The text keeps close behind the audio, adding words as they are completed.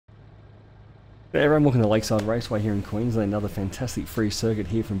Hey everyone, welcome to Lakeside Raceway here in Queensland. Another fantastic free circuit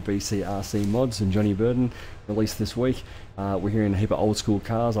here from BCRC Mods and Johnny Burden, released this week. We're here in a heap of old school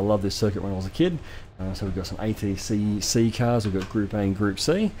cars. I love this circuit when I was a kid. So we've got some ATC cars, we've got Group A and Group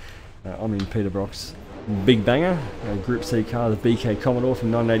C. I'm in Peter Brock's Big Banger, Group C car, the BK Commodore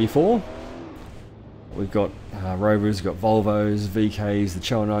from 1984. We've got Rovers, we've got Volvos, VKs, the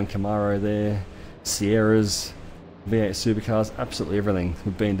Cho 9 Camaro there, Sierras, V8 supercars, absolutely everything.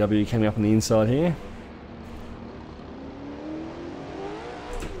 With BMW coming up on the inside here.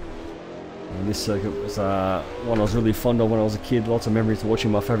 And this circuit was one I was really fond of when I was a kid. Lots of memories of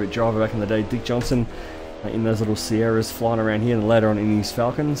watching my favourite driver back in the day, Dick Johnson, in those little Sierras flying around here, and later on in his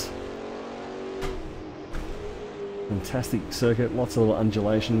Falcons. Fantastic circuit, lots of little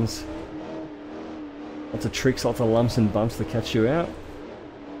undulations, lots of tricks, lots of lumps and bumps to catch you out.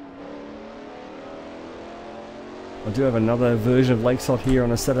 I do have another version of Lakeside here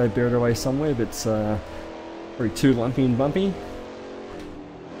on a Saturday buried away somewhere, but it's probably too lumpy and bumpy.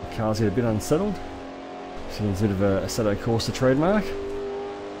 The cars get a bit unsettled. So it's a bit of a Saturday Corsa trademark.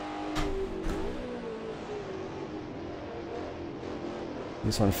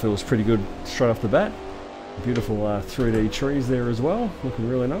 This one feels pretty good straight off the bat. Beautiful 3D trees there as well, looking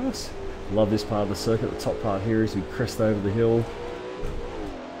really nice. Love this part of the circuit. The top part here is we crest over the hill.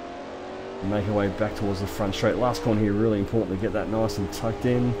 Make our way back towards the front straight. Last corner here, really important to get that nice and tucked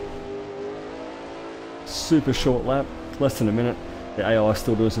in. Super short lap, less than a minute. The AI is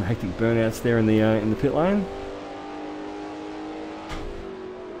still doing some hectic burnouts there in the pit lane.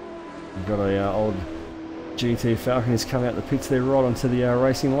 We've got a old GT Falcon who's come out the pits there right onto the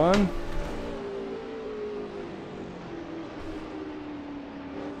racing line.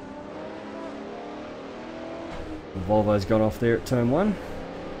 The Volvo's gone off there at turn 1.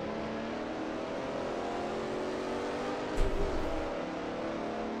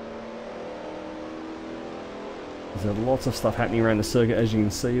 There's lots of stuff happening around the circuit, as you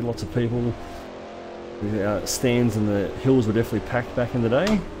can see. Lots of people. The stands and the hills were definitely packed back in the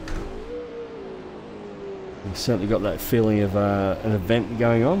day. You've certainly got that feeling of an event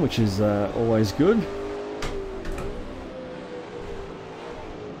going on, which is always good.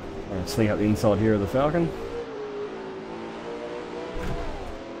 Let's sneak up the inside here of the Falcon.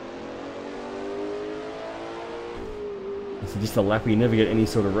 So just a lap where you never get any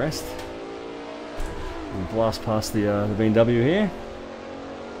sort of rest. And blast past the BMW here.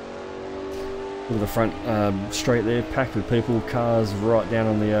 Look at the front straight there, packed with people, cars right down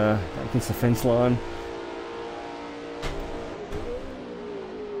on the against the fence line.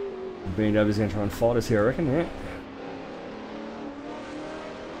 The BMW's going to try and fight us here, I reckon. Yeah.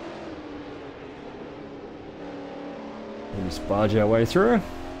 We'll just barge our way through.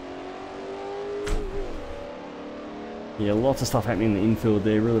 Yeah, lots of stuff happening in the infield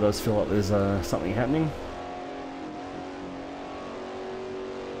there. Really does feel like there's something happening.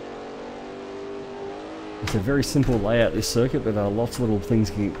 It's a very simple layout, this circuit, but lots of little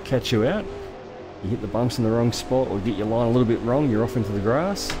things can catch you out. You hit the bumps in the wrong spot or get your line a little bit wrong, you're off into the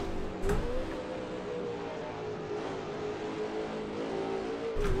grass.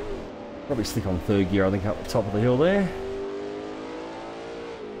 Probably stick on third gear, I think, up the top of the hill there.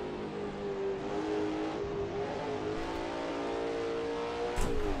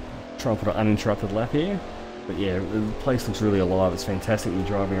 Try and put an uninterrupted lap here, but yeah, the place looks really alive. It's fantastic when you're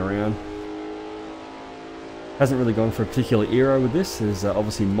driving around. Hasn't really gone for a particular era with this. There's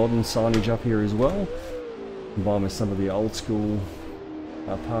obviously modern signage up here as well, combined with some of the old school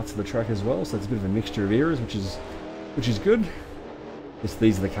parts of the track as well. So it's a bit of a mixture of eras, which is good.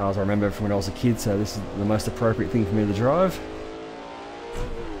 These are the cars I remember from when I was a kid, so this is the most appropriate thing for me to drive.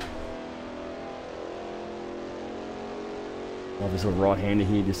 Love this little right-hander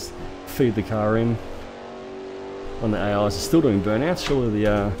here, just feed the car in. On the AIs are still doing burnouts. Surely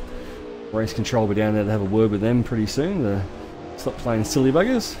the race control will be down there to have a word with them pretty soon. To stop playing silly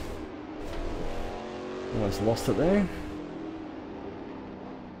buggers. Almost lost it there.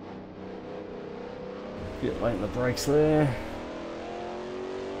 A bit late in the brakes there.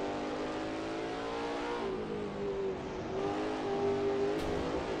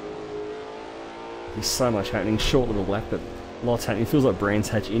 There's so much happening. Short little lap, but lots happening. It feels like Brands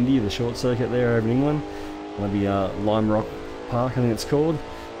Hatch Indy, the short circuit there over in England. Maybe Lime Rock Park, I think it's called.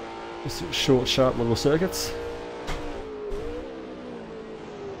 Just short, sharp little circuits.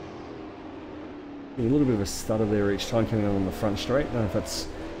 A little bit of a stutter there each time coming on the front straight. I don't know if that's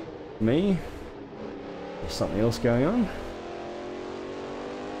me or something else going on.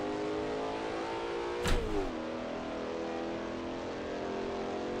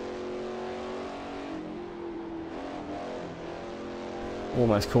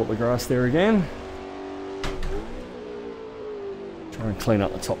 Almost caught the grass there again. Try and clean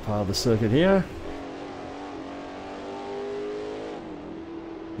up the top part of the circuit here.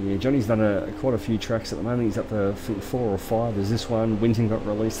 Yeah, Johnny's done quite a few tracks at the moment. He's up to 4 or 5. There's this one. Winton got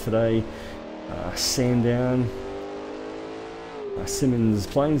released today. Sandown. Simmons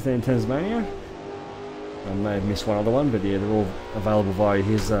Plains there in Tasmania. I may have missed one other one, but yeah, they're all available via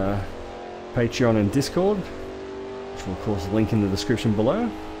his Patreon and Discord, which will of course link in the description below.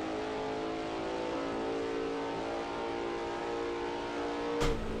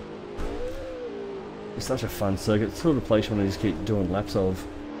 It's such a fun circuit. It's sort of a place you want to just keep doing laps of,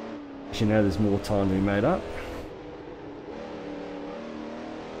 because you know there's more time to be made up.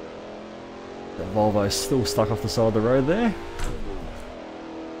 That Volvo's still stuck off the side of the road there.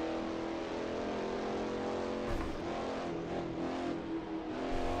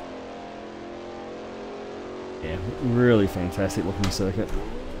 Yeah, really fantastic looking circuit.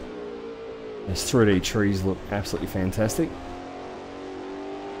 Those 3D trees look absolutely fantastic.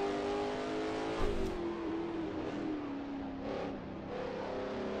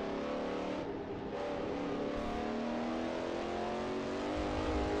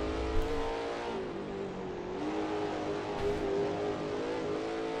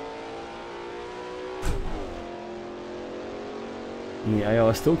 And the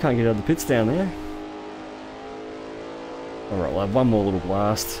AI still can't get out of the pits down there. Alright, we'll have one more little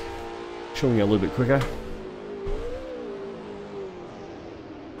blast. Sure we go a little bit quicker.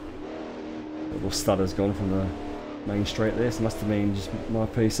 A little stutter's gone from the main straight there, so it must have been just my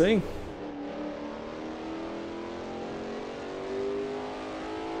PC.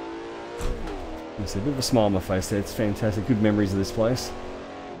 There's a bit of a smile on my face there. It's fantastic. Good memories of this place.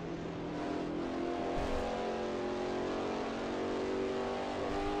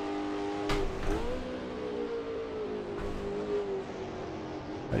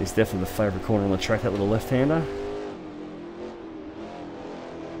 That is definitely the favourite corner on the track, that little left-hander.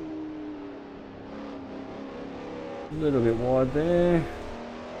 A little bit wide there.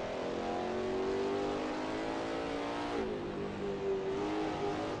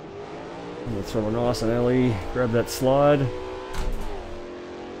 We'll throw a nice and early, grab that slide.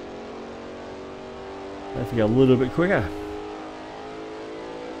 Have to go a little bit quicker.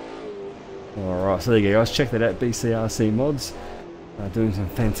 Alright, so there you go guys, check that out, BCRC mods. Doing some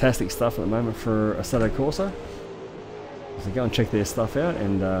fantastic stuff at the moment for Assetto Corsa. So go and check their stuff out,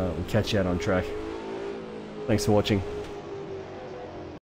 and we'll catch you out on track. Thanks for watching.